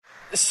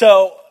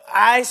So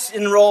I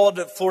enrolled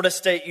at Florida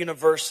State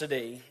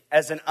University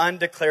as an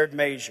undeclared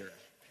major,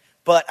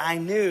 but I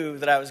knew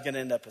that I was going to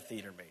end up a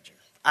theater major.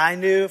 I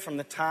knew from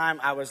the time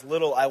I was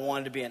little I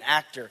wanted to be an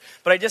actor,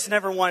 but I just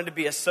never wanted to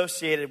be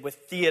associated with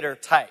theater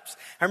types.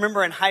 I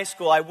remember in high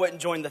school I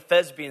wouldn't join the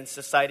Thespian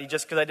Society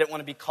just because I didn't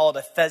want to be called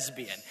a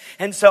thespian.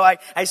 And so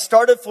I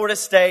started Florida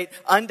State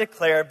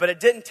undeclared, but it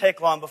didn't take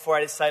long before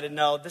I decided,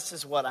 no, this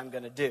is what I'm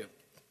going to do.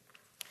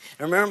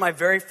 I remember my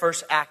very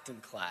first acting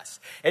class.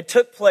 It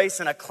took place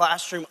in a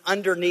classroom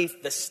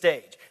underneath the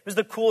stage. It was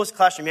the coolest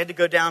classroom. You had to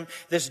go down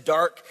this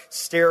dark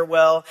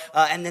stairwell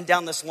and then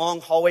down this long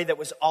hallway that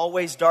was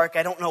always dark.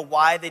 I don't know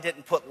why they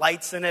didn't put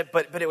lights in it,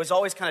 but it was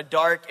always kind of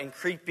dark and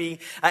creepy.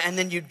 And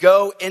then you'd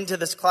go into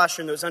this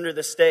classroom that was under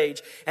the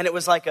stage, and it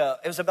was like a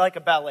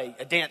ballet,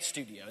 a dance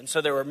studio. And so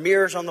there were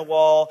mirrors on the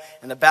wall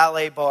and a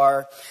ballet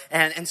bar.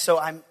 And so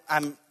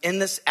I'm in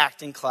this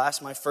acting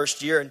class my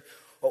first year, and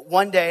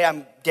one day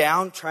I'm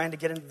down trying to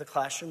get into the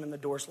classroom and the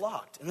door's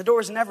locked. And the door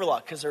is never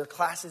locked because there are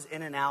classes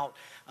in and out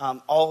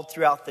all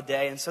throughout the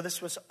day. And so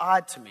this was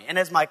odd to me. And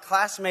as my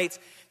classmates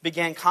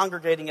began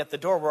congregating at the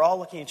door, we're all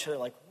looking at each other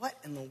like, what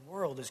in the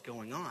world is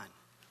going on?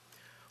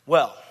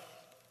 Well,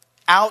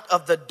 out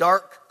of the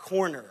dark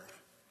corner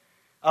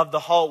of the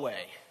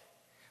hallway,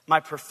 my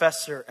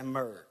professor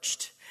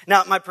emerged.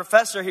 Now, my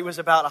professor, he was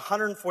about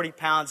 140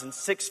 pounds and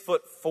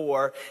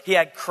 6'4". He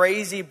had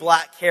crazy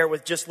black hair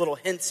with just little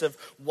hints of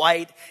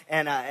white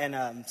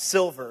and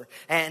silver.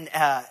 And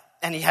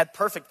he had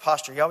perfect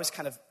posture. He always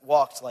kind of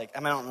walked like,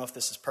 I don't know if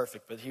this is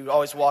perfect, but he would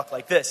always walk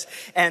like this.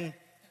 And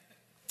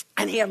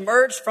he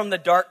emerged from the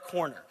dark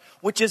corner,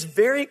 which is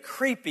very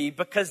creepy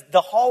because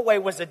the hallway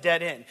was a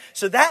dead end.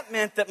 So that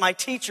meant that my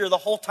teacher the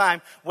whole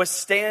time was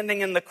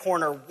standing in the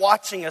corner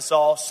watching us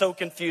all, so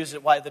confused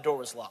at why the door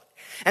was locked.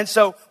 And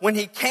so when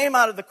he came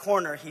out of the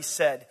corner, he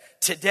said,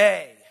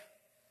 "Today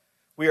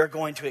we are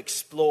going to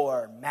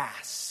explore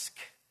mask.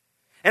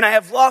 And I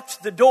have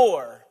locked the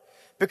door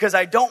because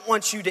I don't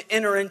want you to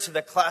enter into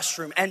the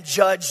classroom and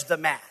judge the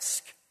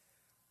mask.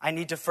 I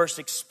need to first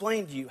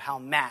explain to you how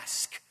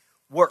masks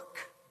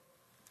work."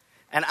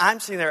 And I'm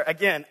sitting there,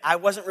 again, I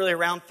wasn't really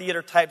around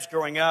theater types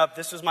growing up.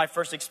 This was my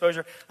first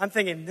exposure. I'm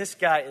thinking, this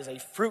guy is a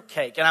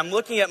fruitcake. And I'm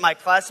looking at my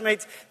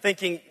classmates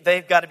thinking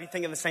they've got to be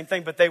thinking the same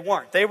thing, but they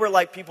weren't. They were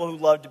like people who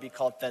loved to be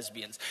called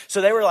thespians. So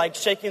they were like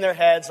shaking their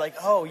heads like,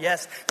 oh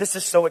yes, this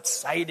is so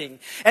exciting.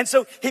 And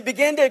so he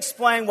began to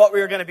explain what we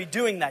were going to be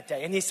doing that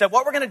day. And he said,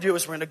 what we're going to do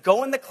is we're going to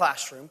go in the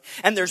classroom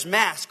and there's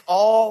masks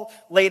all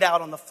laid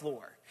out on the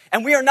floor.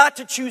 And we are not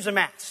to choose a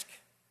mask.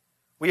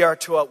 We are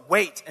to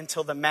wait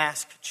until the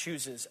mask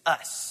chooses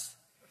us.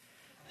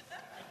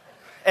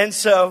 And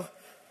so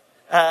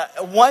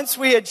once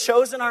we had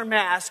chosen our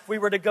mask, we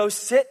were to go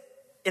sit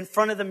in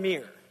front of the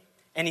mirror.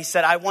 And he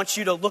said, I want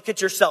you to look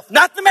at yourself,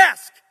 not the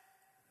mask.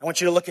 I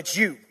want you to look at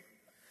you.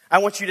 I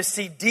want you to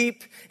see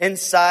deep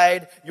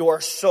inside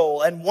your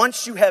soul. And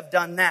once you have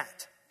done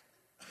that,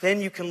 then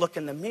you can look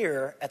in the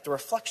mirror at the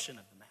reflection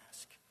of the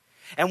mask.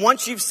 And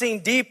once you've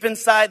seen deep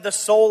inside the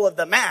soul of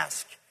the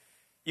mask,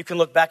 you can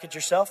look back at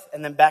yourself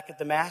and then back at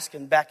the mask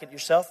and back at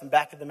yourself and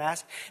back at the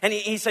mask. And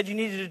he said you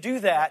needed to do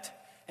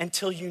that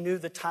until you knew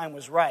the time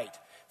was right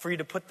for you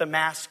to put the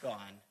mask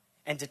on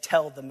and to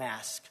tell the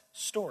mask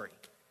story.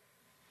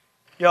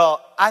 Y'all,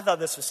 I thought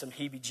this was some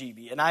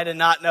heebie-jeebie, and I did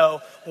not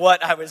know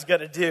what I was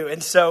going to do.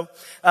 And so,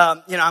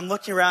 I'm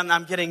looking around, and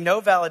I'm getting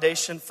no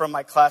validation from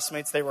my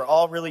classmates. They were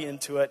all really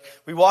into it.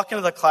 We walk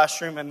into the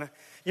classroom, and,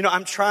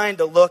 I'm trying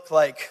to look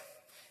like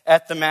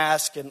at the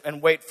mask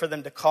and wait for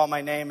them to call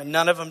my name, and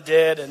none of them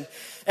did. And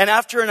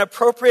after an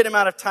appropriate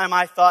amount of time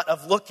I thought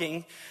of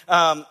looking,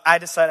 I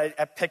decided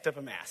I picked up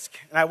a mask.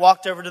 And I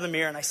walked over to the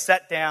mirror and I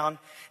sat down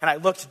and I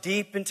looked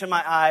deep into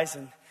my eyes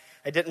and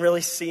I didn't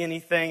really see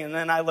anything. And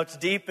then I looked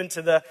deep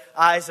into the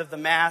eyes of the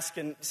mask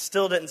and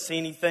still didn't see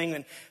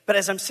anything. But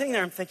as I'm sitting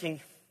there, I'm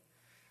thinking,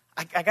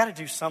 I got to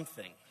do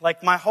something.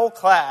 Like my whole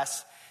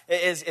class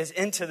is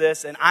into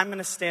this, and I'm going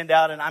to stand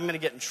out, and I'm going to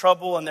get in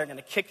trouble, and they're going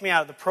to kick me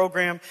out of the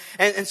program.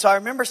 And so I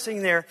remember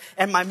sitting there,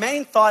 and my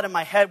main thought in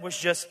my head was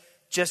just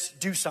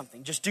do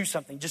something, just do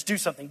something, just do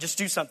something, just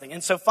do something.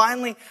 And so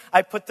finally,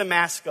 I put the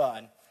mask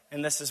on,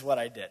 and this is what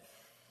I did.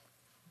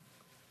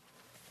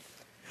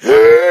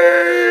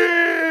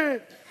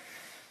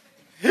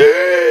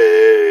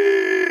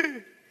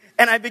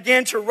 And I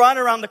began to run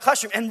around the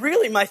classroom. And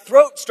really, my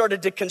throat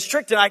started to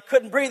constrict and I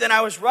couldn't breathe. And I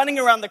was running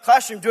around the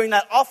classroom doing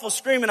that awful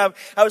scream. And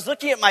I was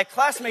looking at my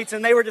classmates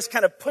and they were just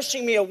kind of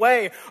pushing me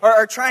away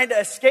or trying to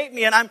escape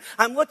me. And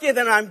I'm looking at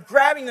them and I'm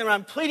grabbing them and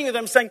I'm pleading with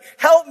them saying,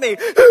 help me.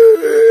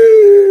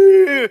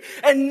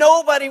 And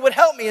nobody would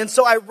help me. And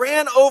so I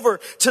ran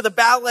over to the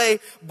ballet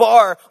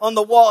bar on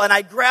the wall and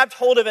I grabbed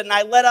hold of it and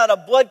I let out a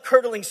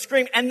blood-curdling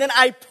scream. And then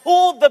I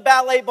pulled the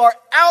ballet bar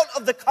out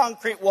of the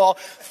concrete wall,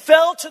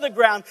 fell to the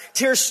ground,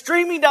 tears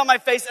streaming down my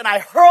face, and I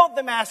hurled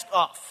the mask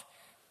off.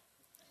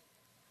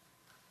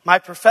 My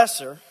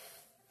professor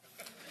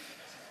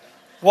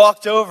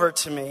walked over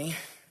to me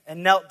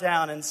and knelt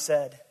down and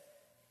said,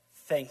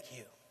 thank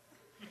you.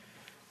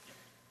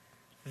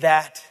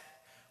 That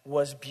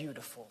was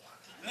beautiful.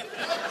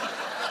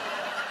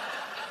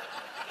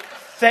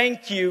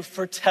 Thank you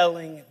for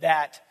telling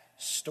that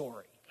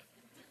story.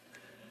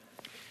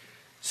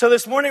 So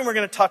this morning we're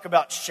going to talk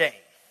about shame.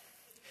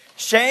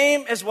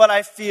 Shame is what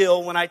I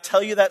feel when I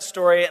tell you that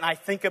story and I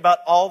think about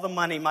all the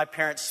money my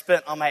parents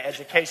spent on my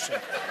education.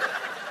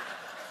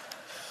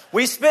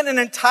 We spent an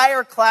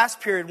entire class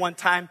period one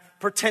time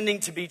pretending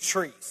to be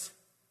trees.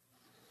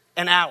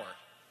 An hour.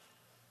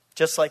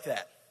 Just like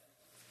that.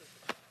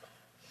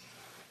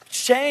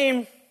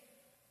 Shame,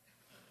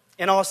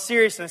 in all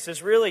seriousness,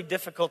 is really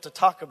difficult to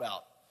talk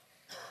about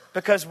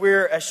because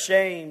we're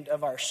ashamed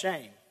of our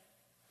shame.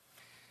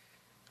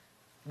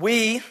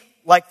 We,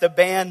 like the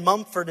band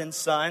Mumford &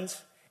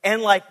 Sons,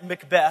 and like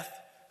Macbeth,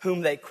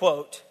 whom they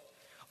quote,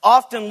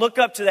 often look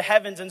up to the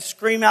heavens and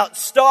scream out,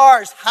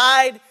 "Stars,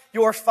 hide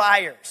your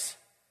fires.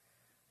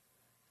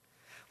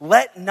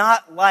 Let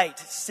not light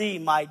see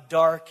my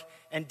dark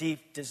and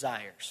deep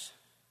desires."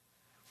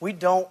 We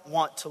don't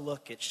want to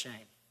look at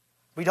shame.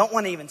 We don't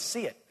want to even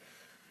see it.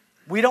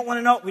 We don't want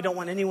to know it. We don't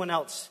want anyone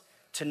else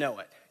to know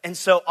it. And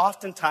so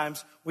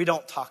oftentimes we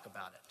don't talk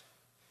about it.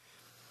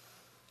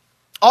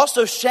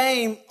 Also,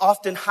 shame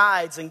often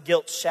hides in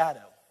guilt's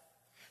shadow.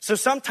 So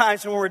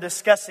sometimes when we're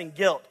discussing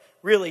guilt,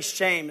 really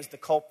shame is the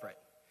culprit.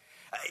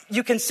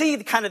 You can see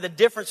kind of the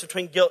difference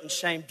between guilt and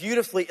shame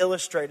beautifully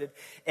illustrated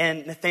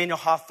in Nathaniel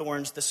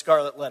Hawthorne's The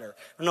Scarlet Letter.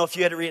 I don't know if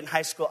you had to read it in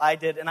high school. I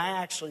did, and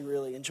I actually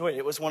really enjoyed it.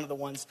 It was one of the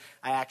ones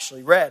I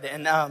actually read.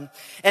 And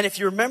if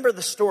you remember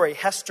the story,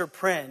 Hester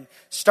Prynne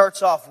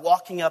starts off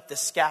walking up the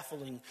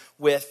scaffolding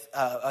with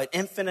an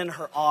infant in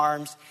her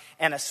arms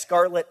and a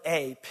scarlet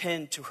A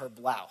pinned to her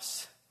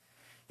blouse.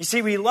 You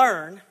see, we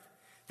learn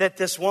that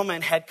this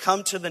woman had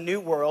come to the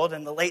New World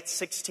in the late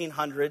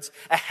 1600s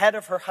ahead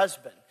of her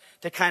husband,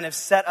 to kind of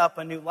set up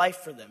a new life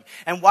for them.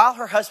 And while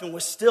her husband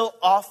was still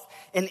off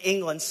in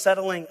England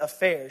settling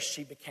affairs,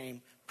 she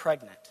became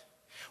pregnant.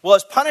 Well,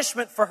 as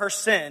punishment for her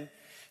sin,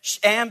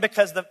 and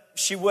because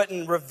she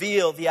wouldn't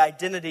reveal the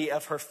identity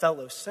of her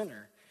fellow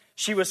sinner,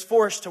 she was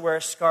forced to wear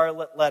a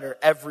scarlet letter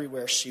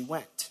everywhere she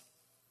went.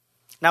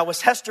 Now,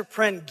 was Hester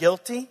Prynne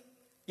guilty?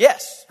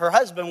 Yes, her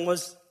husband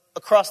was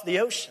across the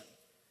ocean.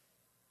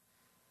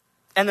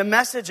 And the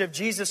message of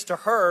Jesus to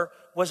her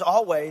was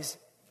always,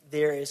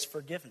 there is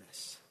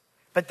forgiveness.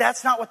 But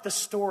that's not what the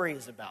story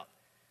is about.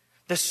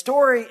 The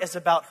story is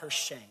about her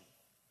shame,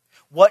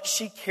 what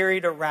she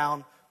carried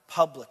around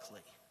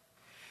publicly.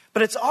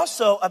 But it's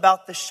also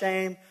about the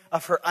shame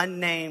of her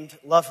unnamed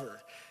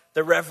lover,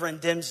 the Reverend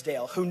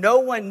Dimsdale, who no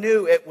one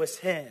knew it was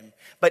him,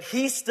 but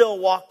he still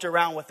walked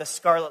around with a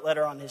scarlet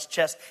letter on his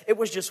chest. It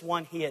was just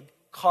one he had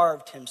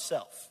carved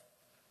himself.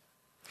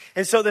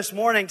 And so this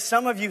morning,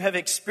 some of you have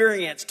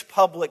experienced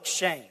public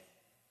shame.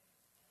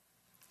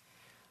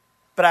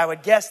 But I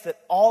would guess that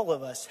all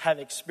of us have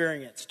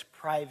experienced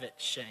private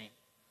shame.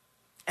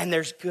 And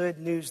there's good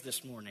news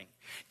this morning.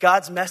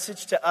 God's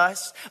message to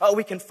us,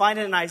 we can find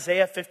it in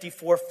Isaiah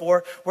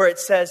 54:4, where it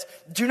says,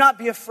 "Do not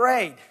be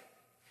afraid.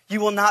 You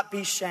will not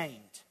be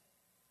shamed.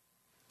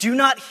 Do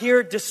not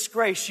hear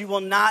disgrace. You will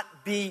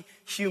not be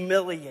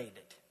humiliated.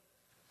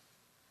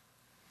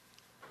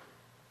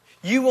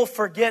 You will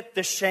forget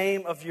the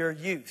shame of your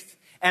youth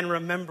and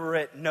remember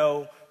it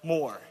no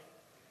more."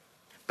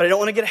 But I don't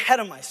want to get ahead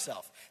of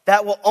myself.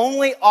 That will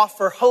only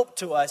offer hope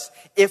to us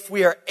if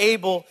we are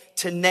able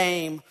to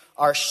name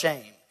our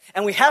shame.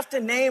 And we have to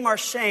name our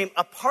shame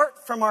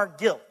apart from our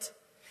guilt.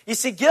 You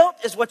see, guilt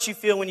is what you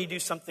feel when you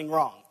do something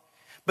wrong.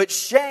 But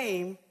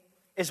shame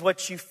is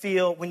what you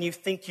feel when you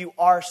think you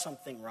are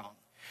something wrong.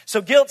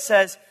 So guilt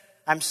says,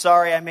 "I'm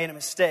sorry, I made a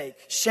mistake."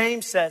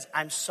 Shame says,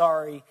 "I'm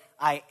sorry,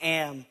 I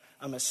am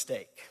a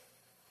mistake."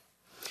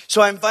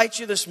 So I invite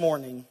you this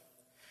morning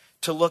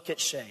to look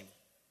at shame.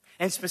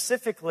 And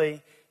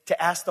specifically,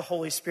 to ask the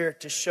Holy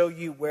Spirit to show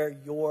you where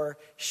your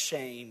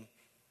shame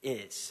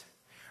is.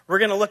 We're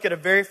going to look at a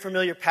very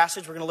familiar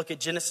passage. We're going to look at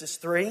Genesis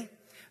 3,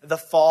 the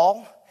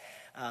fall.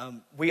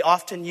 We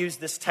often use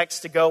this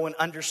text to go and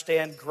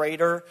understand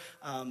greater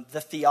the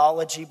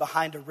theology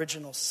behind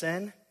original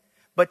sin.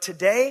 But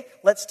today,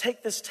 let's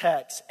take this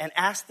text and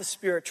ask the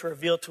Spirit to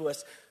reveal to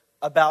us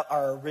about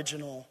our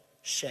original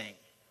shame.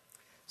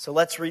 So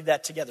let's read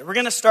that together. We're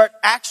going to start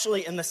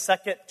actually in the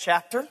second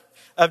chapter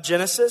of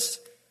Genesis,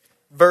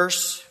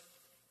 verse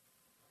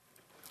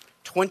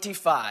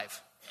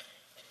 25.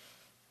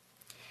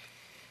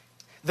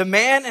 "The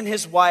man and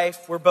his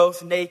wife were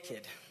both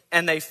naked,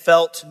 and they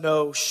felt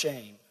no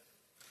shame.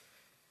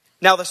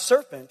 Now the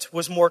serpent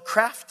was more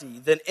crafty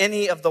than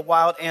any of the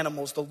wild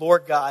animals the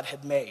Lord God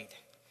had made.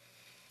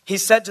 He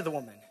said to the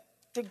woman,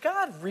 'Did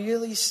God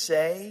really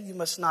say you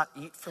must not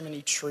eat from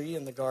any tree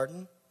in the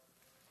garden?'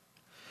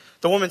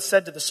 The woman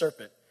said to the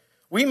serpent,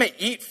 'We may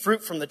eat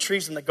fruit from the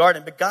trees in the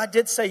garden, but God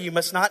did say you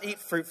must not eat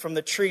fruit from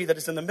the tree that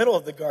is in the middle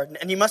of the garden,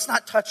 and you must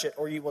not touch it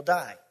or you will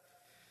die.'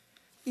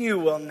 'You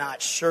will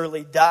not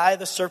surely die,'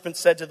 the serpent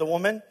said to the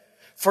woman,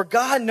 'for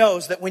God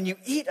knows that when you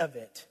eat of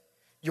it,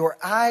 your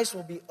eyes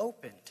will be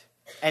opened,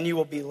 and you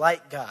will be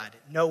like God,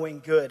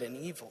 knowing good and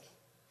evil.'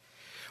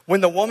 When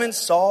the woman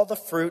saw the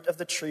fruit of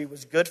the tree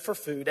was good for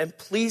food and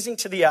pleasing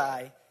to the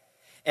eye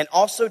and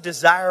also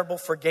desirable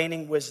for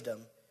gaining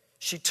wisdom,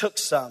 she took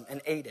some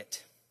and ate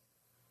it.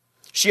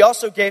 She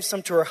also gave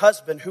some to her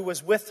husband who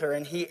was with her,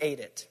 and he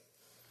ate it.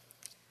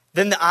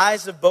 Then the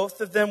eyes of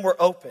both of them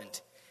were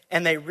opened,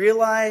 and they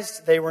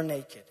realized they were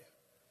naked.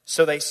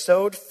 So they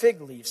sewed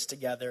fig leaves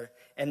together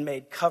and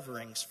made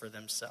coverings for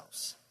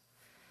themselves.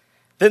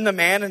 Then the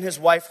man and his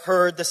wife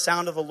heard the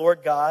sound of the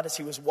Lord God as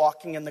he was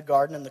walking in the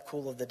garden in the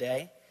cool of the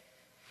day.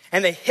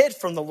 And they hid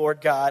from the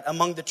Lord God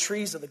among the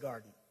trees of the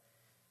garden.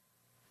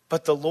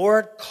 But the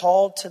Lord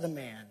called to the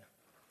man,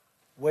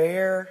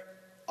 "Where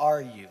are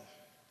you?"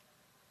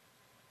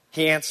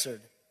 He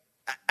answered,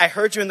 "I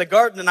heard you in the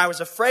garden, and I was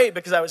afraid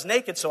because I was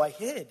naked, so I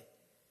hid."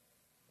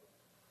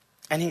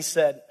 And he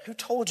said, "Who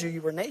told you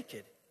you were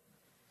naked?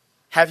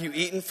 Have you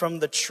eaten from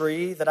the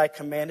tree that I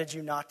commanded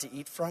you not to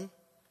eat from?"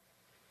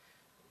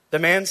 The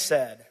man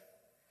said,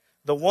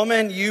 "The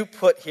woman you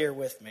put here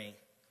with me,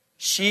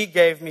 she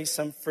gave me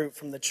some fruit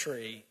from the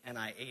tree, and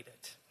I ate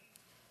it."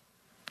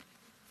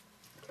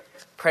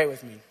 Pray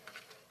with me.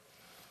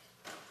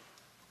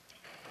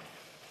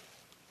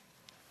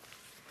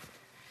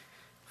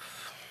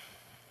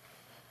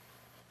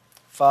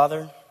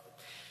 Father,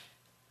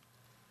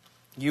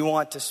 you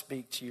want to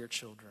speak to your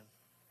children.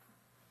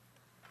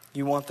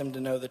 You want them to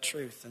know the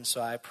truth, and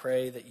so I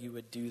pray that you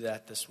would do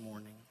that this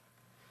morning.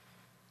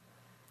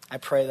 I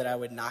pray that I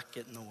would not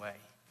get in the way.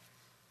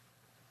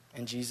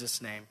 In Jesus'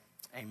 name,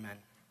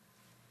 amen.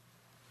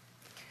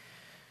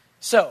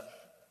 So,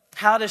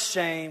 how does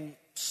shame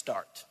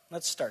start?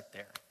 Let's start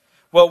there.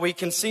 Well, we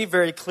can see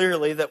very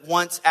clearly that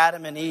once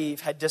Adam and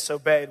Eve had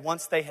disobeyed,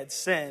 once they had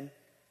sinned,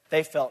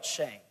 they felt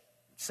shame.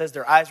 It says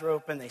their eyes were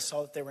open, they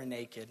saw that they were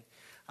naked,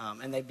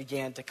 and they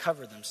began to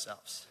cover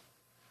themselves.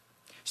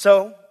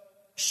 So,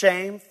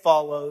 shame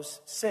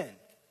follows sin.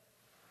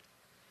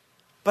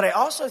 But I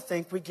also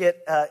think we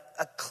get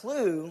a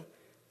clue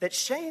that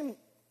shame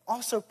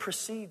also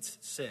precedes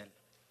sin.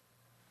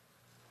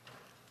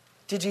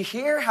 Did you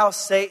hear how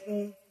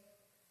Satan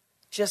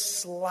just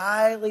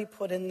slyly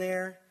put in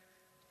there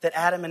that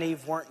Adam and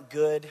Eve weren't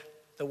good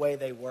the way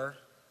they were?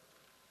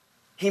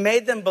 He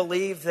made them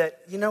believe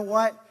that, you know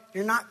what?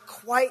 You're not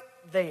quite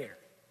there.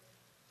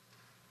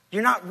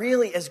 You're not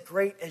really as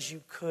great as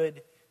you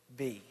could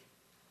be.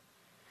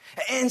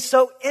 And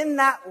so in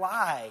that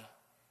lie,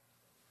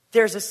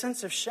 there's a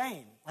sense of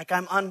shame. Like,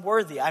 I'm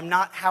unworthy. I'm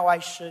not how I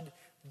should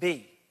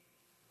be.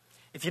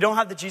 If you don't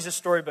have the Jesus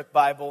Storybook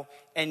Bible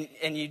and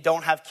you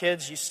don't have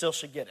kids, you still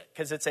should get it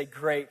because it's a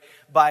great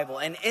Bible.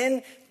 And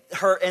in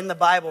the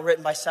Bible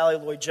written by Sally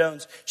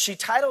Lloyd-Jones, she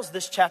titles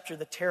this chapter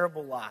 "The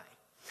Terrible Lie."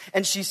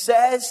 And she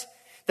says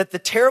that the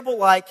terrible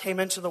lie came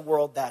into the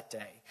world that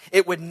day.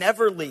 It would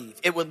never leave.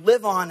 It would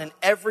live on in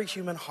every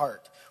human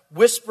heart,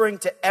 whispering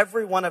to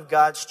every one of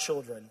God's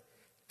children,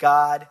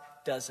 "God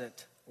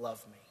doesn't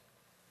love me."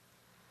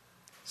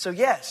 So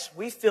yes,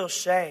 we feel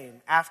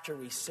shame after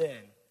we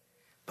sin,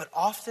 but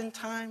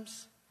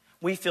oftentimes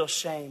we feel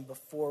shame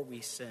before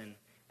we sin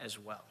as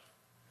well.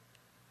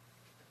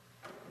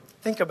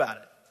 Think about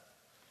it.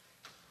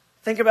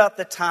 Think about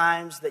the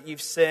times that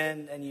you've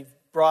sinned and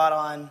you've brought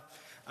on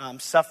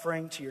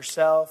suffering to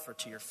yourself or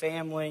to your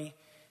family,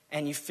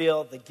 and you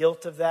feel the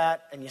guilt of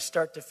that, and you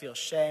start to feel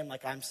shame,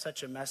 like, I'm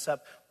such a mess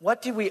up.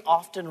 What do we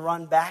often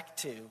run back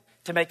to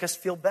make us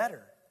feel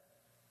better?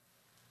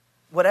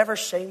 Whatever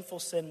shameful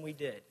sin we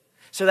did.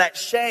 So that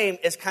shame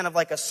is kind of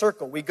like a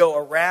circle. We go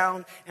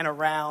around and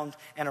around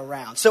and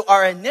around. So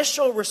our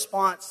initial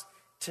response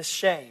to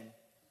shame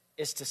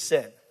is to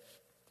sin.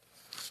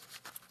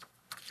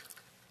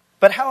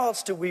 But how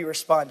else do we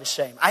respond to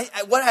shame?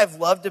 What I've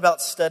loved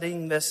about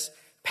studying this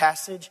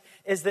passage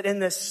is that in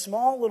this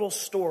small little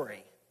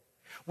story,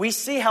 we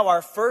see how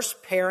our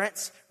first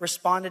parents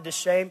responded to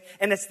shame,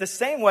 and it's the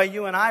same way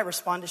you and I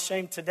respond to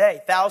shame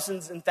today,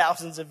 thousands and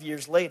thousands of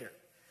years later.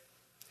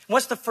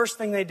 What's the first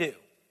thing they do?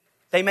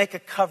 They make a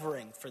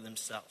covering for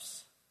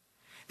themselves.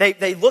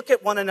 They look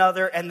at one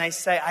another and they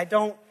say, I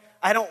don't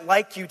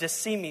like you to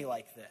see me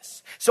like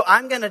this. So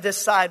I'm going to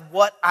decide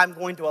what I'm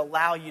going to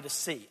allow you to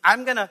see.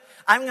 I'm going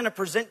to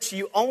present to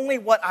you only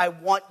what I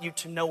want you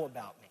to know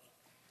about me.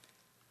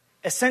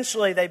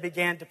 Essentially, they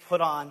began to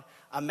put on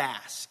a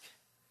mask.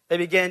 They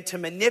began to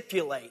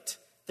manipulate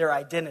their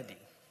identity.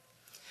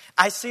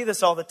 I see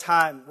this all the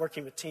time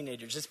working with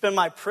teenagers. It's been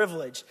my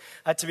privilege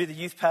to be the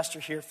youth pastor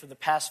here for the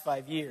past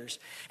 5 years.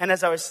 And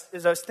as I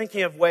was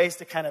thinking of ways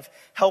to kind of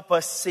help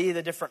us see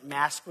the different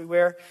masks we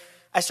wear,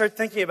 I started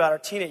thinking about our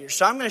teenagers.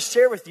 So I'm going to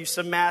share with you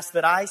some masks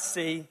that I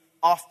see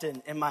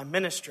often in my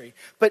ministry.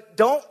 But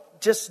don't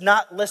just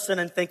not listen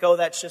and think, oh,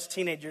 that's just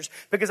teenagers,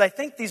 because I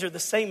think these are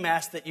the same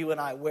masks that you and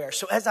I wear.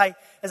 So as I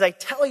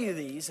tell you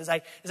these, as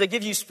I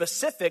give you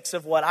specifics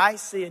of what I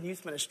see in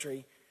youth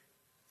ministry,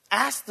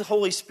 ask the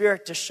Holy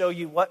Spirit to show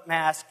you what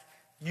mask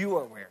you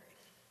are wearing.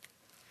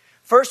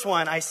 First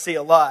one I see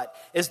a lot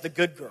is the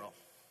good girl.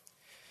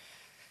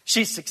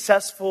 She's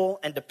successful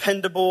and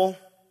dependable.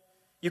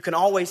 You can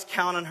always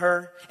count on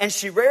her. And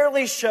she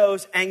rarely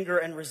shows anger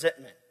and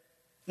resentment.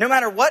 No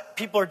matter what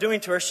people are doing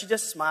to her, she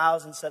just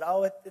smiles and said,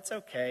 "Oh, it's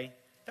okay.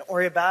 Don't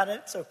worry about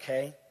it. It's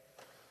okay."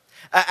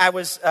 I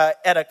was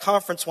at a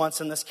conference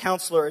once, and this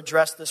counselor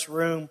addressed this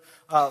room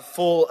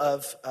full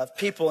of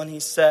people, and he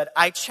said,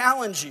 "I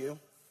challenge you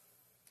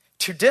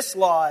to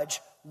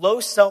dislodge low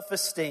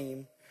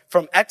self-esteem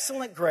from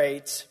excellent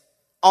grades,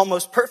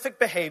 almost perfect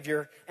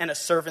behavior, and a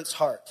servant's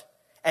heart,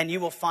 and you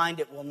will find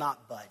it will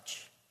not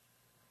budge."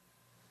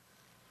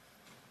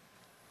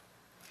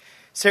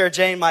 Sarah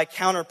Jane, my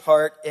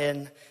counterpart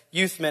in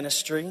youth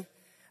ministry,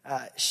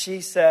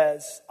 she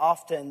says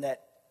often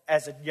that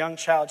as a young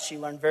child, she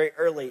learned very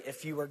early,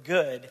 if you were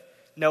good,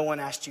 no one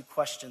asked you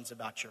questions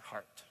about your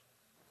heart.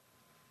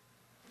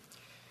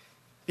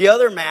 The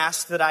other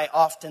mask that I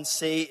often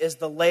see is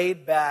the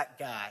laid-back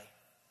guy.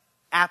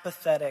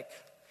 Apathetic,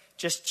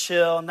 just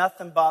chill,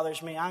 nothing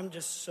bothers me, I'm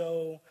just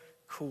so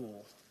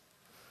cool.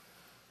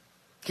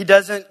 He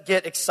doesn't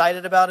get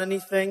excited about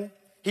anything.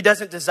 He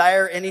doesn't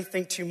desire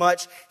anything too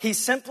much.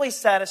 He's simply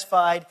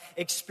satisfied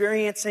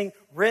experiencing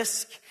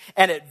risk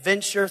and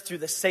adventure through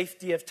the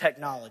safety of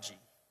technology.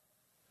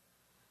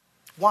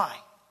 Why?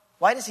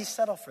 Why does he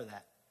settle for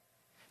that?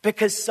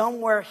 Because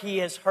somewhere he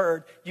has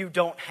heard you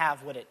don't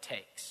have what it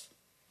takes.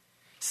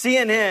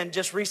 CNN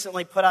just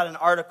recently put out an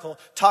article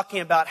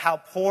talking about how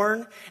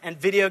porn and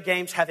video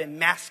games have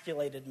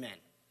emasculated men.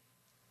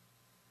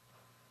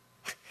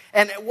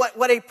 And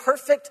what a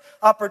perfect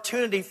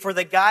opportunity for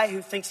the guy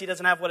who thinks he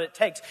doesn't have what it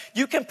takes.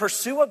 You can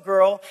pursue a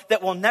girl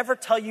that will never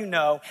tell you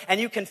no, and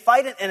you can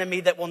fight an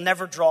enemy that will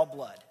never draw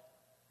blood.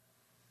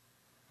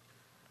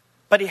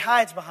 But he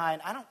hides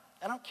behind, I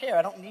don't care,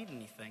 I don't need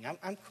anything,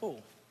 I'm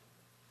cool.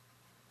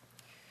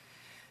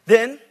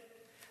 Then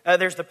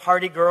there's the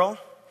party girl,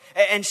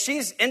 and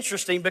she's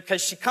interesting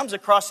because she comes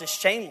across as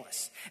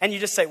shameless. And you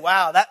just say,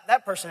 wow,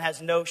 that person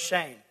has no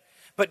shame.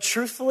 But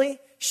truthfully,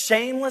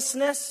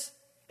 shamelessness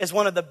is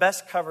one of the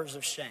best covers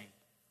of shame.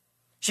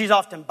 She's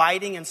often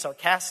biting and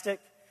sarcastic,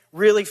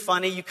 really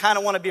funny. You kind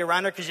of want to be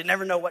around her because you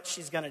never know what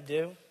she's going to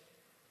do.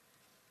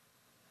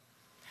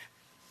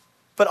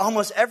 But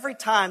almost every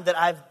time that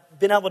I've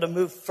been able to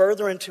move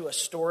further into a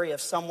story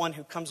of someone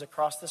who comes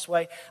across this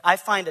way, I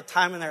find a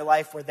time in their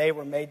life where they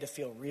were made to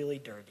feel really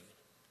dirty.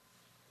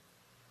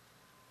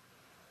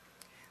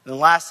 And then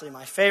lastly,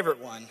 my favorite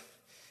one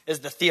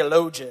is the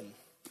theologian,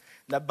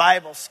 the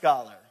Bible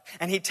scholar.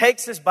 And he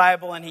takes his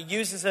Bible and he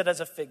uses it as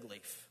a fig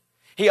leaf.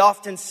 He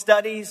often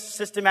studies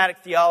systematic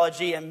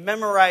theology and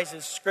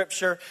memorizes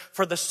scripture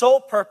for the sole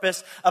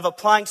purpose of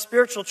applying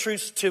spiritual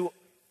truths to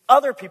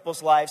other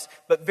people's lives,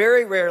 but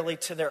very rarely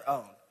to their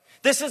own.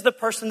 This is the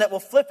person that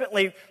will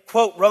flippantly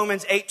quote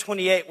Romans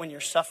 8:28 when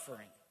you're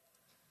suffering.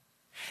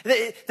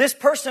 This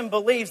person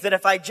believes that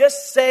if I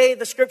just say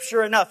the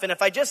scripture enough, and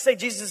if I just say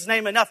Jesus'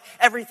 name enough,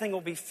 everything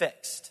will be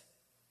fixed.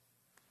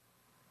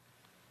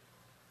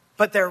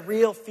 But their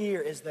real fear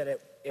is that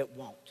it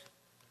won't.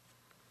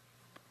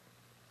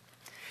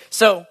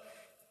 So,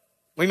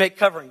 we make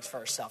coverings for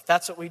ourselves.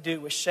 That's what we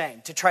do with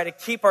shame, to try to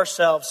keep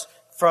ourselves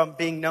from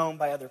being known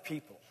by other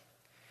people.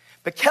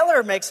 But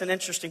Keller makes an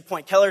interesting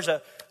point. Keller's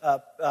a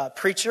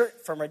preacher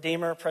from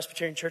Redeemer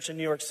Presbyterian Church in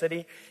New York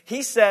City.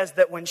 He says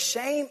that when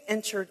shame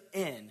entered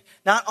in,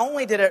 not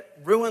only did it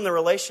ruin the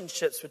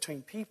relationships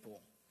between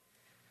people,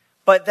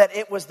 but that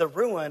it was the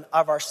ruin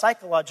of our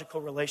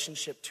psychological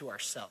relationship to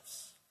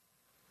ourselves.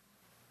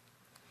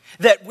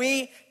 That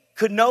we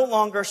could no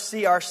longer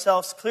see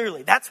ourselves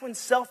clearly. That's when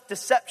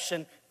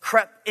self-deception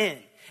crept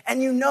in.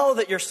 And you know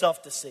that you're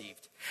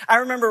self-deceived. I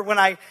remember when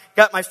I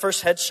got my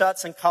first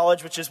headshots in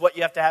college, which is what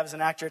you have to have as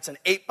an actor. It's an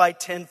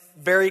 8x10,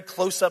 very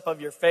close-up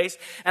of your face.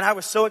 And I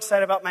was so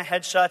excited about my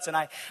headshots. And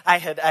I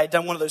had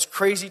done one of those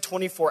crazy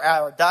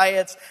 24-hour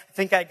diets. I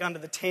think I had gone to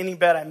the tanning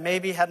bed. I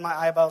maybe had my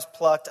eyeballs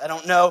plucked. I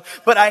don't know.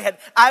 But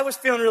I was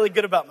feeling really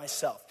good about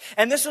myself.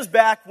 And this was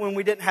back when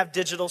we didn't have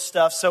digital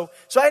stuff. So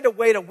I had to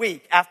wait a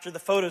week after the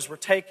photos were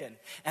taken.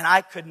 And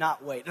I could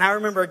not wait. And I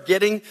remember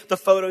getting the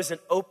photos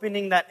and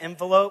opening that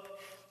envelope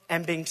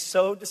and being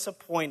so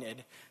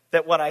disappointed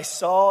that what I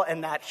saw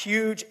in that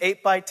huge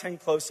 8x10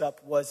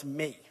 close-up was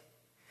me.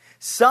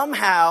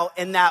 Somehow,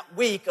 in that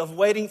week of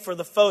waiting for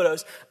the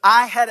photos,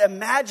 I had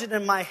imagined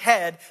in my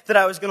head that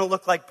I was going to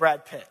look like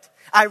Brad Pitt.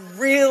 I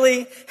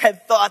really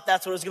had thought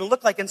that's what it was going to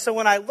look like. And so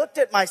when I looked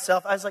at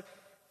myself, I was like,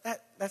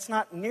 that's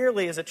not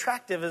nearly as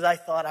attractive as I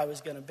thought I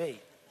was going to be.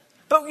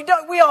 But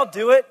we all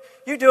do it.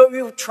 You do it.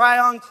 You try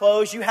on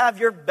clothes. You have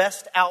your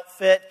best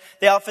outfit,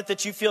 the outfit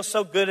that you feel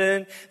so good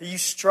in. You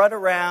strut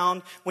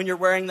around when you're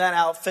wearing that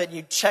outfit.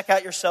 You check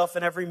out yourself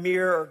in every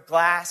mirror or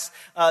glass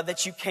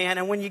that you can.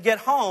 And when you get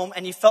home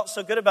and you felt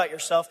so good about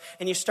yourself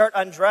and you start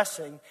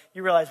undressing,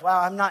 you realize, wow,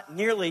 I'm not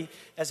nearly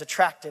as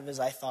attractive as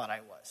I thought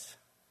I was.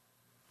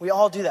 We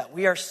all do that.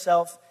 We are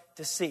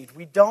self-deceived.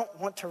 We don't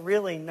want to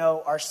really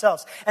know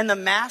ourselves. And the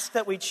mask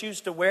that we choose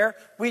to wear,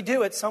 we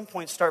do at some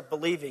point start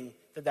believing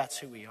that that's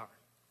who we are.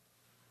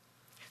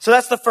 So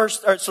that's the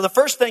first. So the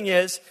first thing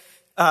is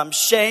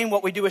shame.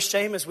 What we do with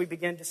shame is we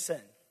begin to sin.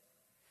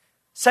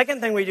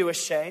 Second thing we do with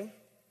shame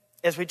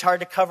is we try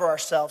to cover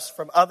ourselves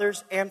from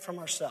others and from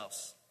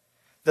ourselves.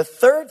 The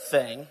third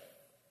thing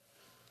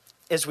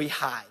is we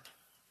hide.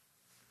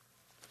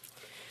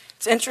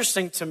 It's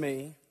interesting to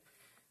me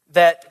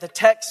that the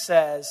text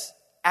says,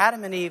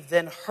 Adam and Eve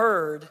then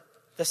heard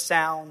the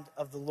sound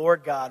of the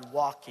Lord God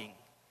walking.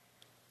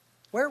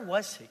 Where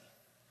was he?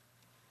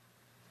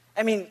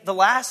 I mean,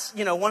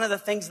 one of the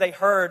things they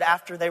heard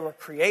after they were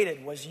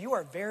created was, you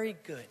are very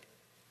good.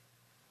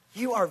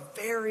 You are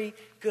very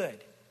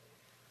good.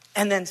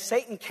 And then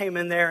Satan came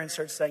in there and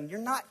started saying, you're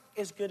not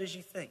as good as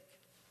you think.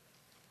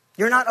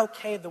 You're not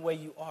okay the way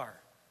you are.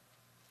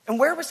 And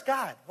where was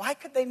God? Why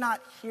could they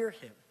not hear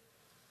him?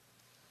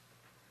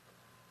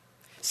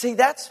 See,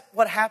 that's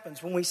what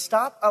happens when we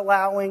stop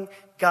allowing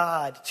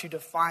God to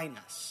define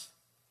us.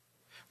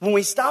 When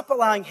we stop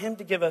allowing him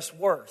to give us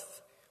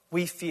worth,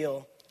 we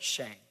feel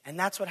shame. And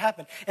that's what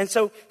happened. And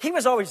so he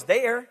was always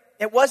there.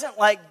 It wasn't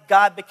like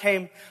God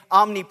became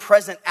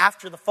omnipresent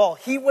after the fall.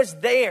 He was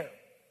there,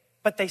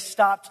 but they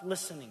stopped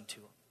listening to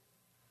him.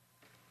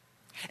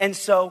 And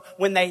so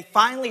when they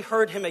finally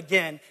heard him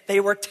again, they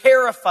were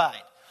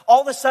terrified.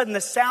 All of a sudden,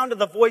 the sound of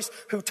the voice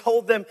who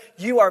told them,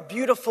 you are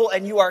beautiful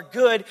and you are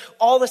good,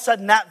 all of a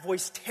sudden that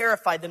voice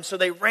terrified them. So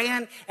they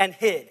ran and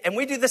hid. And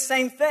we do the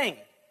same thing.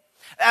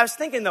 I was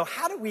thinking, though,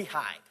 how do we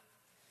hide?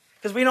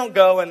 Because we don't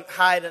go and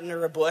hide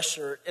under a bush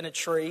or in a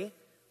tree.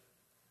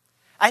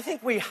 I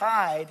think we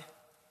hide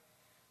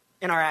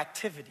in our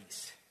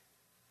activities,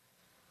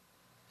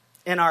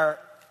 in our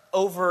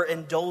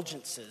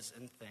overindulgences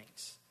and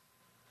things.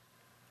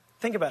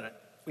 Think about it.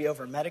 We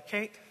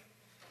over-medicate.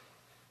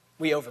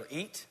 We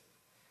overeat.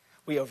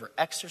 We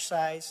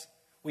over-exercise.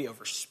 We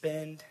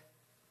overspend.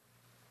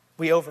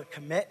 We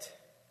overcommit.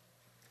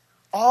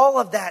 All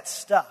of that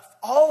stuff,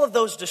 all of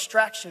those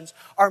distractions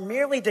are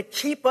merely to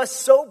keep us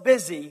so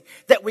busy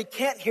that we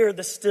can't hear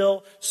the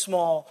still,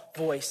 small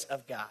voice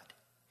of God.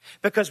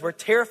 Because we're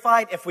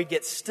terrified if we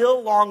get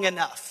still long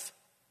enough,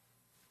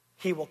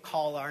 he will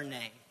call our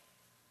name.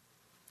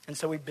 And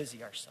so we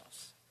busy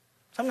ourselves.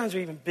 Sometimes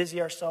we even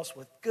busy ourselves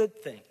with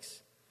good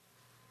things.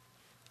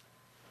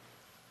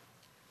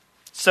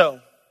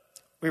 So,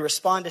 we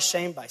respond to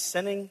shame by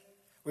sinning.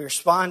 We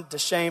respond to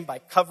shame by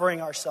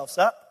covering ourselves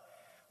up.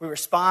 We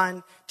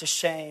respond to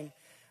shame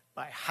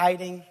by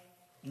hiding,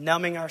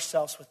 numbing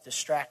ourselves with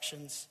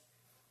distractions.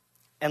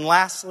 And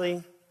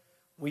lastly,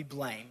 we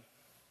blame.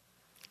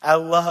 I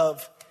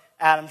love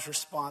Adam's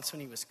response when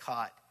he was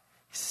caught.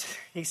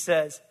 He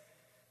says,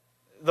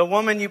 the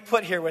woman you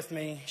put here with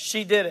me,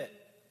 she did it.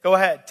 Go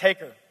ahead, take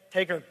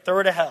her, throw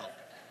her to hell.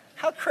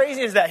 How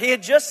crazy is that? He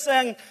had just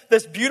sang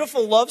this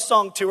beautiful love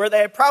song to her. They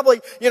had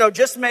probably,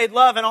 just made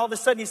love, and all of a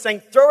sudden he's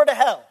saying, throw her to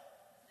hell.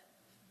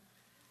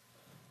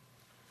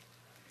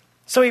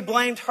 So he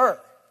blamed her.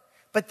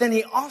 But then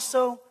he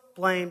also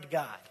blamed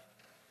God.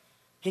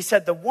 He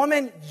said, the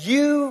woman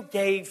you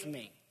gave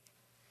me.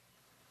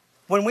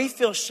 When we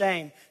feel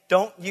shame,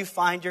 don't you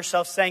find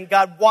yourself saying,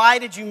 God, why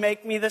did you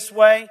make me this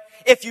way?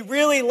 If you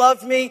really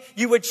loved me,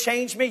 you would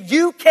change me.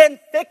 You can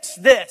fix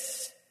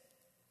this.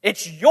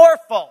 It's your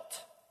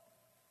fault.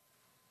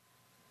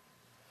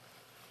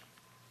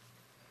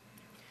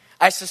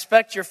 I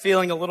suspect you're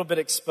feeling a little bit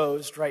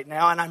exposed right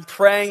now, and I'm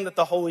praying that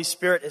the Holy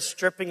Spirit is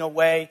stripping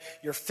away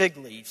your fig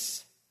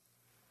leaves.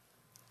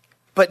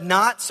 But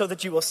not so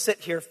that you will sit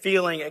here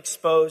feeling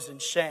exposed and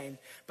shamed,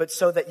 but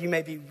so that you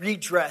may be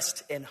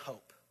redressed in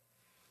hope.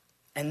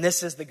 And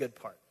this is the good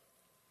part.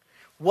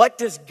 What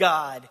does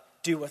God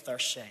do with our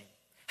shame?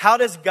 How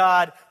does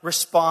God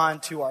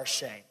respond to our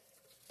shame?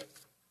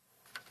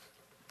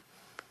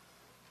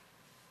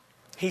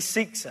 He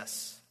seeks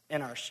us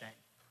in our shame.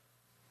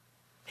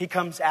 He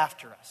comes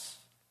after us.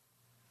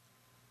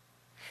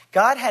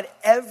 God had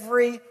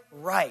every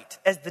right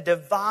as the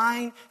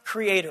divine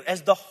creator,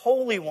 as the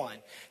Holy One,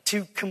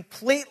 to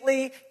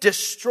completely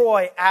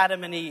destroy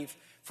Adam and Eve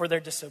for their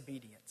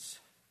disobedience.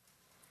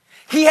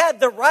 He had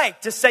the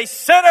right to say,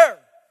 sinner,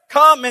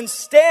 come and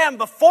stand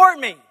before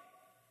me.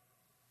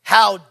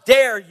 How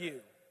dare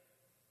you?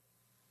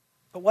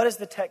 But what does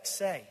the text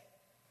say?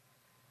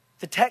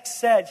 The text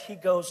said he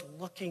goes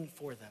looking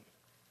for them.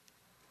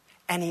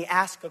 And he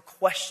asks a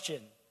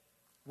question.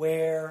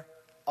 Where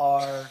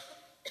are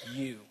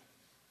you?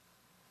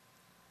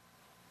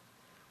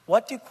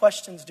 What do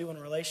questions do in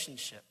a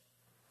relationship?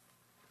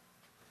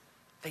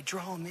 They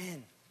draw them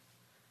in.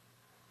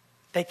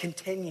 They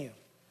continue.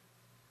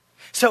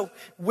 So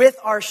with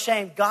our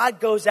shame, God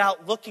goes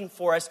out looking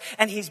for us,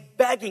 and he's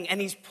begging and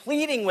he's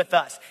pleading with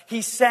us.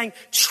 He's saying,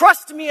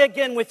 trust me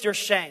again with your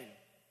shame.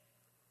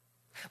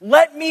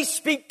 Let me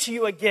speak to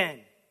you again.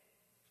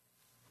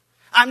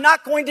 I'm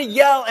not going to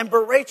yell and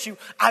berate you.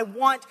 I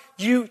want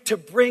you to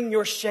bring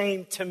your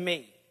shame to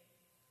me.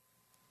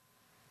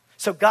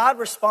 So God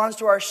responds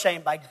to our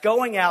shame by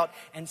going out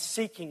and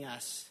seeking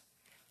us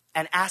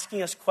and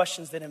asking us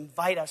questions that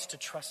invite us to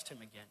trust him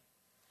again.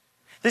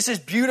 This is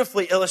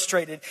beautifully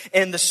illustrated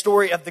in the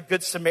story of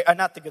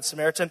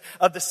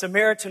of the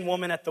Samaritan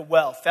woman at the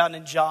well, found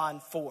in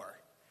John 4.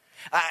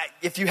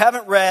 If you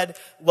haven't read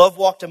Love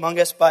Walked Among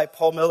Us by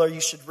Paul Miller,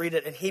 you should read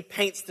it. And he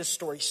paints this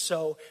story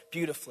so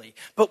beautifully.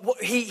 But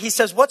he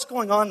says what's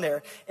going on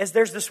there is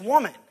there's this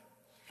woman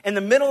in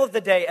the middle of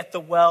the day at the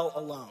well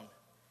alone.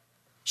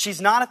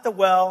 She's not at the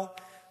well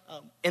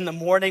in the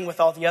morning with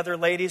all the other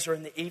ladies or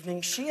in the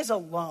evening. She is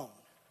alone,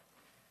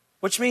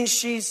 which means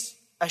she's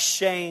a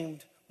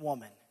shamed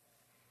woman.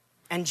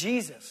 And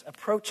Jesus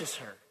approaches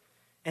her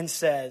and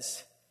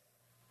says,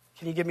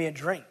 "Can you give me a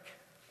drink?"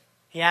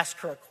 He asks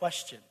her a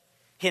question.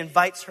 He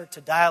invites her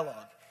to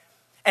dialogue.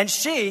 And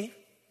she,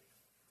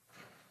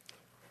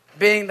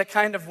 being the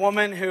kind of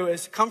woman who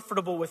is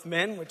comfortable with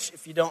men, which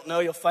if you don't know,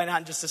 you'll find out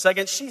in just a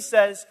second, she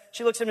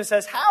looks at him and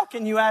says, "How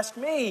can you ask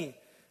me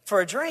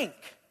for a drink?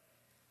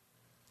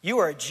 You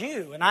are a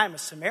Jew and I am a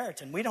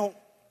Samaritan. We don't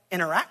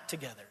interact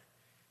together.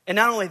 And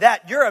not only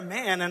that, you're a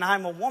man and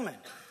I'm a woman."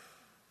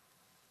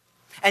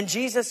 And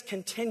Jesus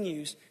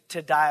continues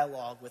to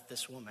dialogue with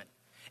this woman.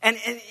 And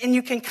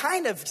you can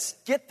kind of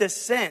get this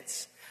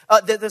sense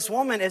that this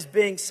woman is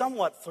being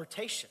somewhat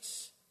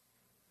flirtatious.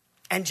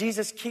 And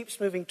Jesus keeps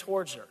moving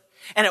towards her.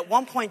 And at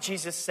one point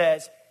Jesus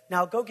says,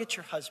 "Now go get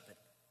your husband."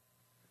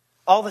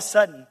 All of a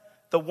sudden,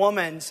 the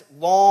woman's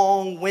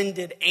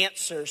long-winded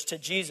answers to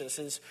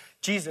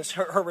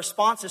her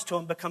responses to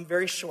him become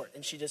very short.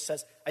 And she just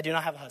says, "I do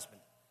not have a husband."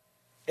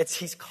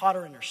 He's caught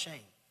her in her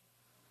shame.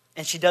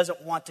 And she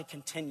doesn't want to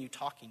continue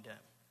talking to him.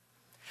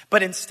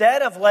 But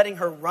instead of letting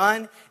her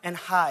run and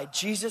hide,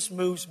 Jesus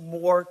moves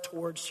more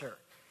towards her.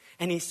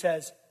 And he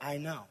says, I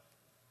know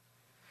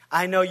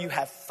you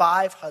have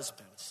 5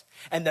 husbands,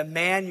 and the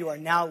man you are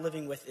now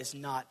living with is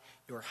not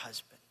your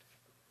husband.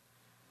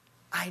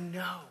 I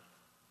know.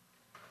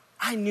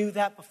 I knew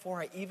that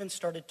before I even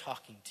started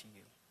talking to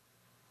you.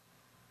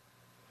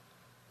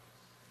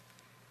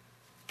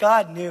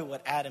 God knew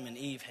what Adam and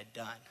Eve had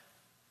done.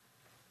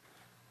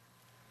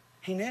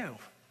 He knew.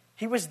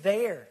 He was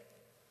there.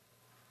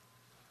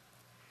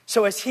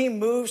 So as he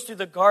moves through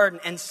the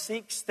garden and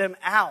seeks them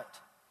out,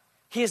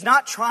 he is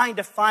not trying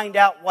to find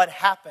out what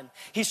happened.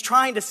 He's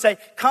trying to say,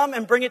 "Come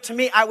and bring it to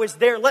me. I was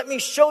there. Let me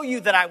show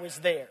you that I was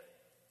there.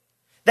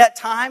 That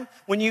time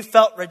when you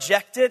felt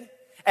rejected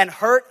and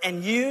hurt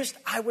and used,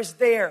 I was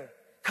there.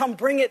 Come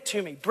bring it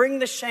to me. Bring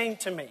the shame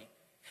to me.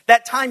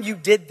 That time you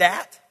did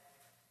that,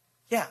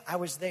 yeah, I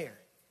was there."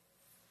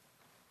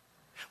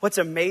 What's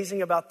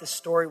amazing about this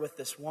story with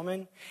this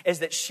woman is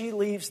that she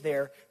leaves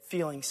there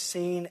feeling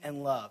seen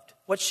and loved.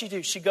 What's she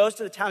do? She goes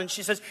to the town and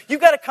she says,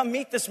 "You've got to come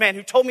meet this man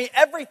who told me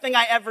everything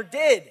I ever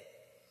did.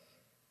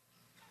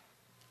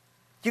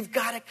 You've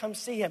got to come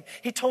see him.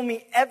 He told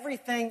me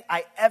everything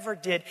I ever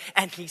did,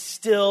 and he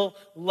still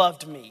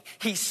loved me.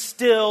 He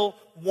still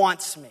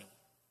wants me."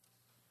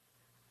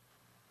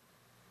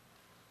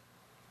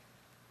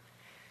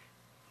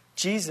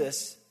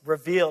 Jesus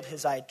revealed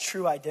his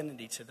true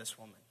identity to this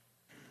woman,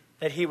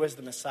 that he was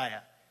the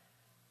Messiah.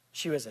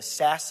 She was a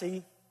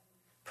sassy,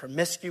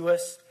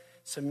 promiscuous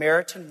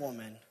Samaritan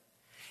woman.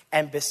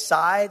 And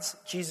besides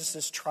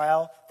Jesus'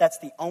 trial, that's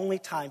the only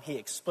time he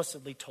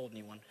explicitly told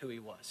anyone who he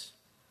was.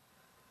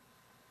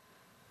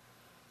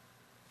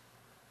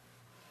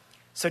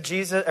 So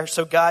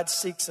God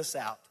seeks us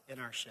out in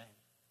our shame.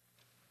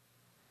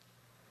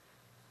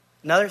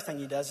 Another thing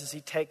he does is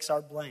he takes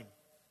our blame.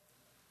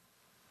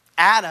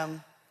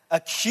 Adam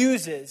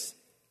accuses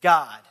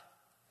God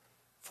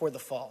for the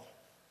fall.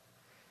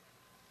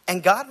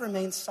 And God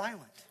remains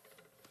silent.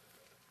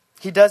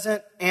 He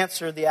doesn't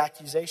answer the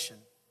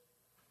accusation.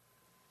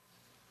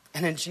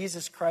 And in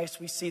Jesus Christ,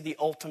 we see the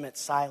ultimate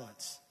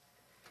silence.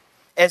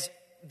 As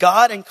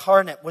God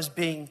incarnate was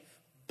being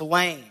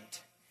blamed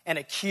and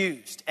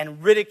accused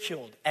and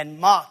ridiculed and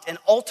mocked and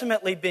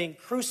ultimately being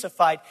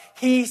crucified,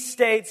 he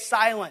stayed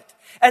silent.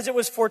 As it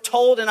was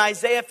foretold in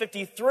Isaiah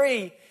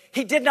 53,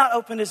 he did not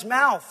open his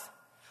mouth.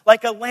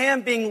 Like a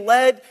lamb being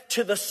led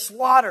to the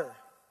slaughter,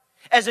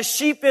 as a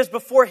sheep is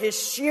before his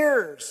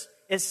shearers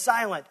is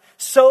silent,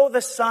 so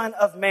the Son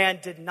of Man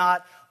did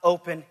not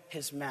open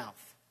his mouth.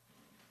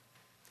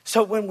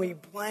 So when we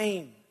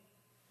blame,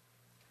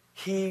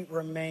 he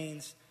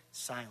remains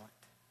silent.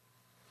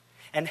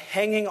 And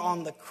hanging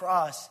on the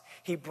cross,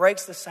 he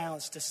breaks the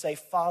silence to say,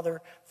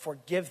 "Father,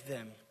 forgive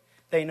them.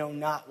 They know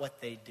not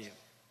what they do."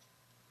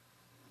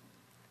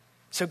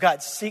 So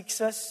God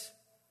seeks us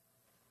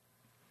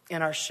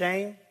in our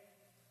shame.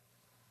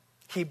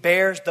 He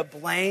bears the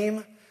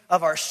blame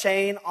of our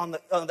shame on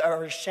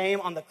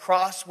the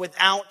cross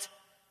without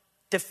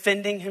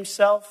defending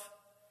himself.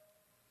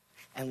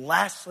 And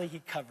lastly, he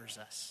covers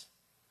us.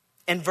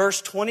 In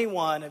verse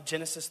 21 of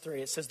Genesis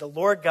 3, it says, "The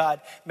Lord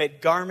God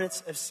made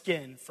garments of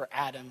skin for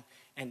Adam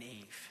and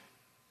Eve."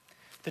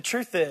 The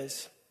truth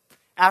is,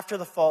 after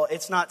the fall,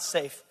 it's not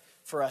safe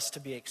for us to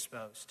be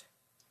exposed.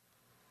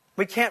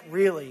 We can't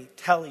really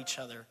tell each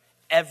other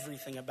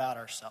everything about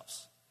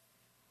ourselves.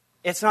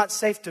 It's not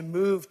safe to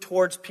move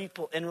towards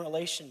people in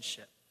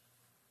relationship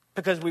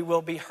because we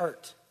will be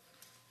hurt.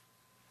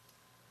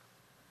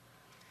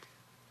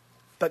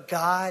 But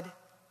God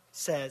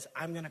says,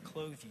 "I'm going to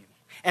clothe you.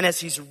 And as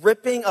he's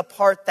ripping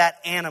apart that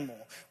animal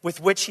with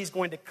which he's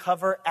going to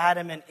cover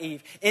Adam and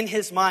Eve, in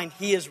his mind,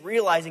 he is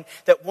realizing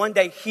that one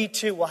day he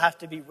too will have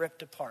to be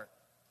ripped apart.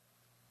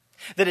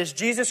 That as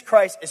Jesus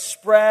Christ is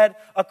spread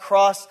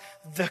across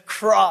the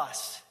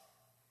cross,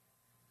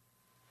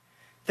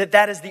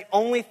 that is the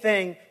only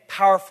thing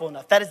powerful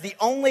enough. That is the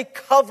only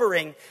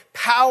covering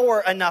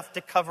power enough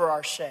to cover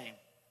our shame.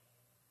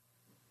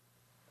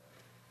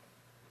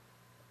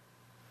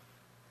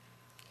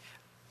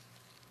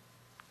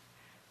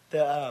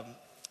 The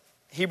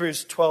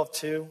Hebrews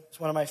 12:2 is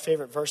one of my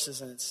favorite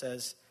verses, and it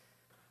says,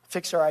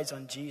 "Fix our eyes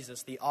on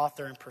Jesus, the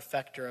author and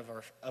perfecter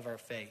of our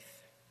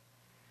faith,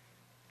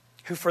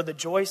 who for the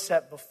joy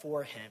set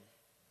before him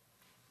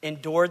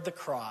endured the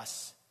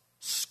cross,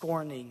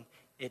 scorning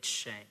its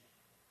shame."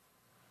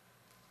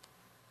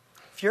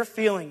 If you're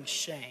feeling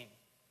shame,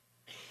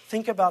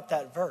 think about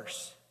that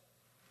verse.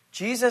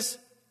 Jesus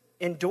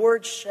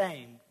endured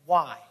shame.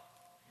 Why?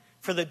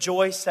 For the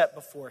joy set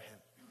before him.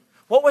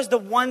 What was the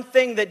one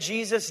thing that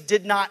Jesus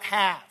did not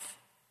have?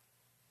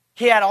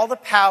 He had all the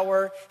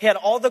power, he had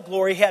all the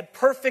glory, he had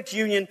perfect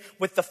union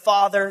with the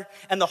Father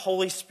and the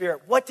Holy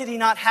Spirit. What did he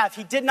not have?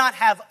 He did not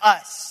have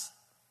us.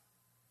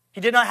 He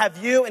did not have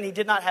you, and he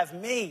did not have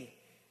me.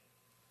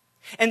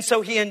 And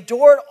so he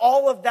endured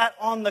all of that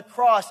on the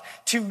cross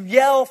to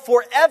yell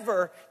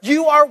forever,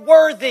 "You are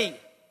worthy.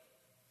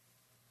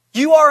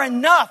 You are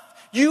enough.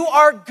 You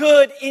are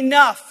good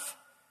enough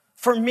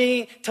for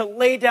me to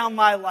lay down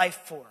my life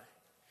for.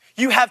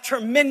 You have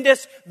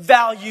tremendous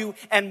value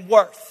and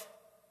worth."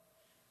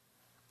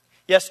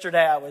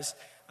 Yesterday I was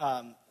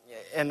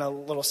in a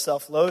little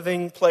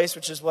self-loathing place,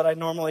 which is what I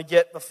normally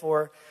get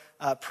before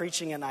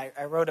preaching, and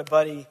I wrote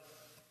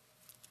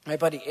my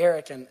buddy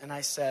Eric, and I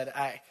said,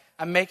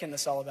 I'm making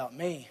this all about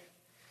me,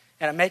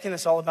 and I'm making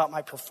this all about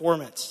my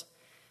performance.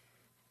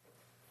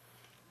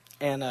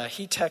 And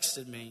he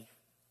texted me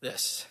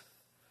this: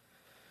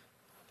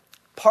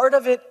 "Part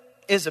of it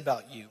is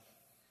about you,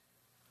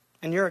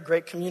 and you're a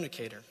great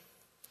communicator.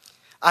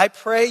 I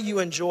pray you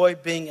enjoy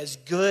being as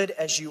good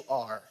as you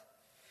are.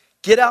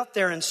 Get out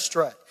there and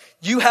strut.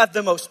 You have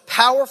the most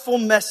powerful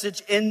message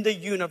in the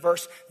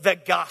universe, the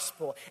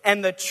gospel,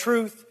 and the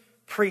truth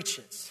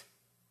preaches.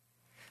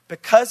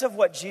 Because of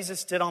what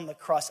Jesus did on the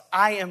cross,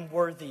 I am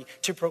worthy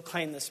to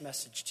proclaim this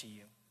message to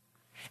you.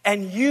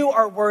 And you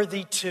are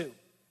worthy too."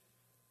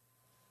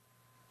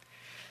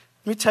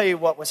 Let me tell you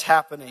what was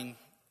happening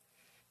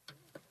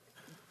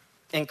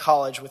in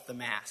college with the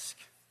mask.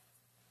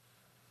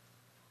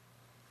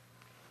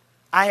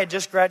 I had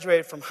just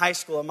graduated from high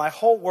school, and my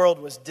whole world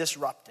was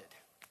disrupted.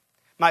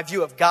 My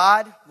view of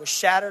God was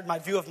shattered. My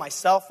view of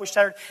myself was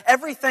shattered.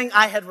 Everything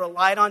I had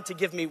relied on to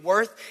give me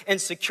worth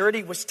and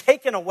security was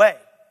taken away.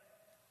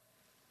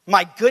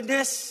 My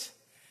goodness,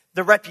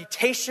 the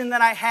reputation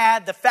that I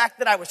had, the fact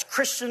that I was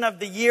Christian of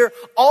the Year,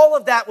 all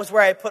of that was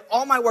where I put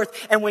all my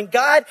worth. And when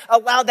God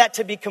allowed that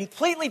to be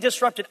completely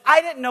disrupted,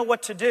 I didn't know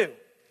what to do.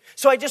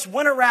 So I just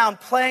went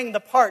around playing the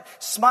part,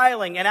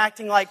 smiling and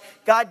acting like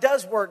God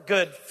does work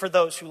good for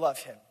those who love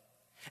him.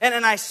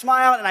 And I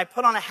smiled and I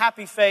put on a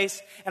happy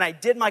face and I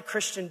did my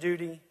Christian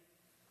duty.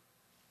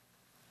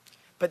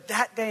 But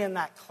that day in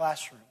that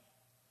classroom,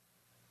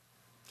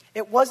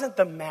 it wasn't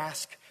the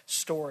mask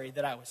story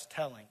that I was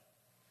telling.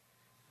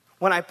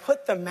 When I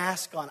put the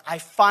mask on, I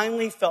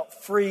finally felt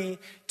free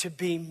to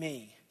be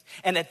me.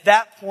 And at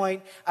that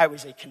point, I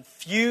was a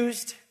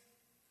confused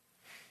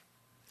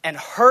and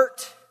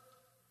hurt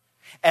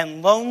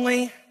and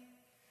lonely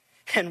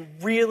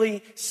and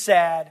really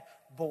sad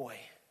boy.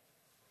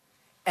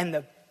 And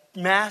the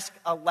mask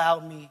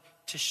allowed me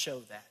to show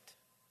that.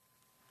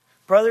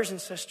 Brothers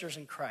and sisters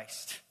in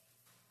Christ,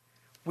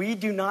 we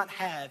do not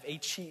have a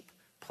cheap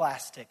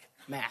plastic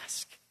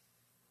mask.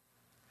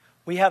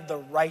 We have the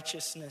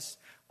righteousness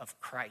of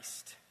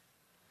Christ.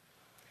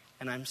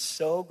 And I'm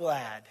so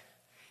glad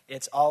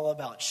it's all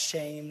about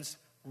shame's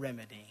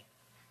remedy,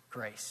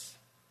 grace.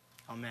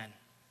 Amen.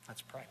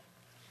 Let's pray.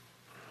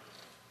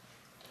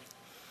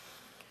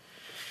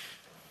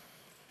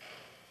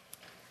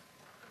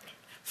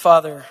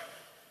 Father,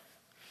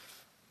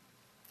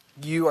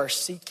 you are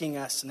seeking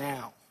us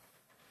now.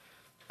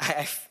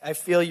 I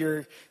feel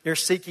you're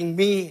seeking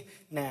me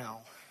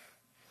now.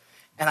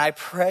 And I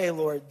pray,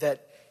 Lord,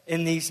 that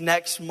in these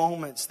next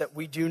moments that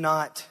we do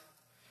not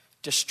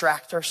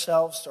distract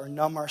ourselves or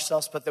numb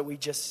ourselves, but that we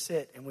just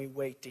sit and we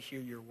wait to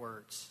hear your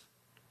words.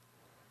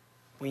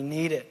 We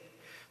need it,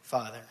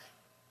 Father.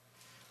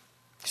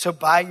 So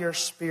by your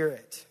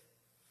Spirit,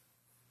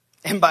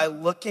 and by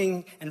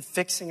looking and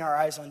fixing our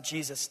eyes on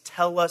Jesus,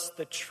 tell us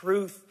the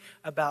truth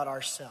about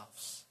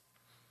ourselves.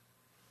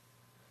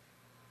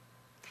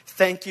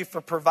 Thank you for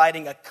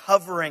providing a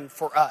covering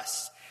for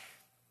us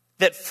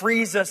that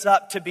frees us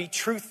up to be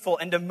truthful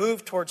and to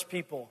move towards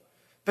people.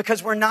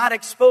 Because we're not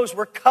exposed,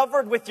 we're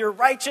covered with your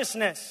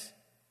righteousness.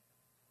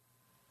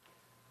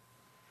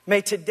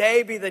 May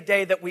today be the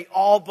day that we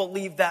all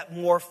believe that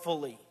more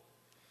fully.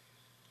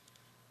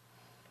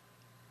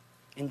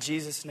 In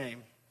Jesus'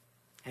 name,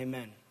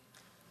 amen.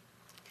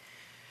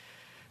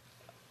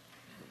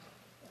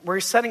 we're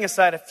setting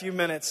aside a few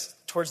minutes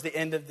towards the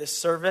end of this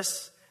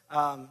service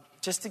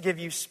just to give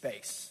you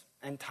space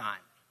and time.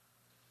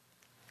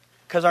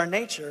 Because our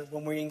nature,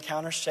 when we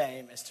encounter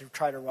shame, is to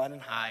try to run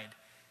and hide,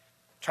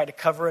 try to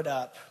cover it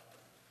up,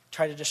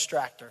 try to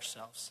distract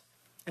ourselves.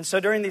 And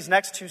so during these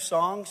next two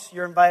songs,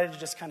 you're invited to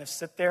just kind of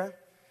sit there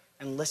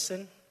and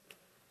listen,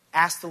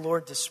 ask the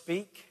Lord to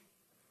speak.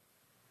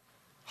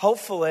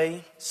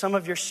 Hopefully, some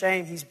of your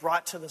shame He's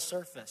brought to the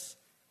surface.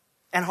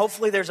 And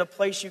hopefully there's a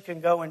place you can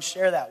go and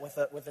share that with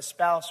a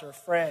spouse or a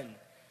friend.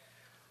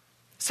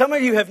 Some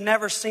of you have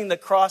never seen the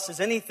cross as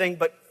anything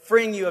but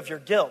freeing you of your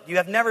guilt. You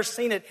have never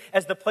seen it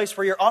as the place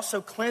where you're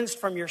also cleansed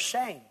from your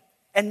shame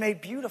and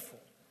made beautiful.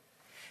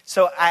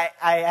 So I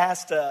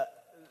asked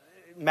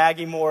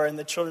Maggie Moore and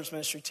the children's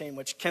ministry team,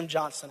 which Kim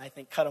Johnson, I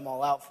think, cut them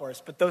all out for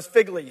us. But those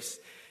fig leaves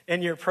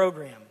in your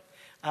program,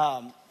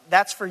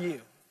 that's for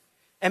you.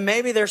 And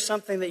maybe there's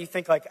something that you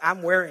think like,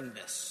 I'm wearing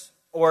this.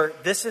 Or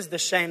this is the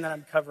shame that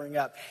I'm covering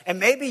up. And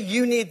maybe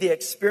you need the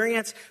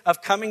experience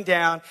of coming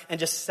down and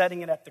just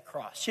setting it at the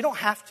cross. You don't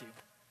have to.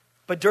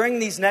 But during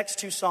these next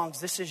two songs,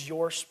 this is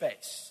your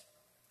space.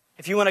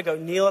 If you want to go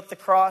kneel at the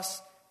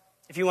cross,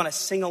 if you want to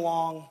sing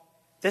along,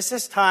 this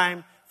is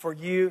time for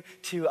you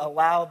to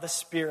allow the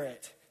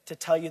Spirit to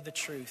tell you the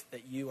truth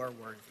that you are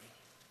worthy.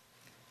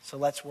 So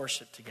let's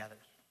worship together.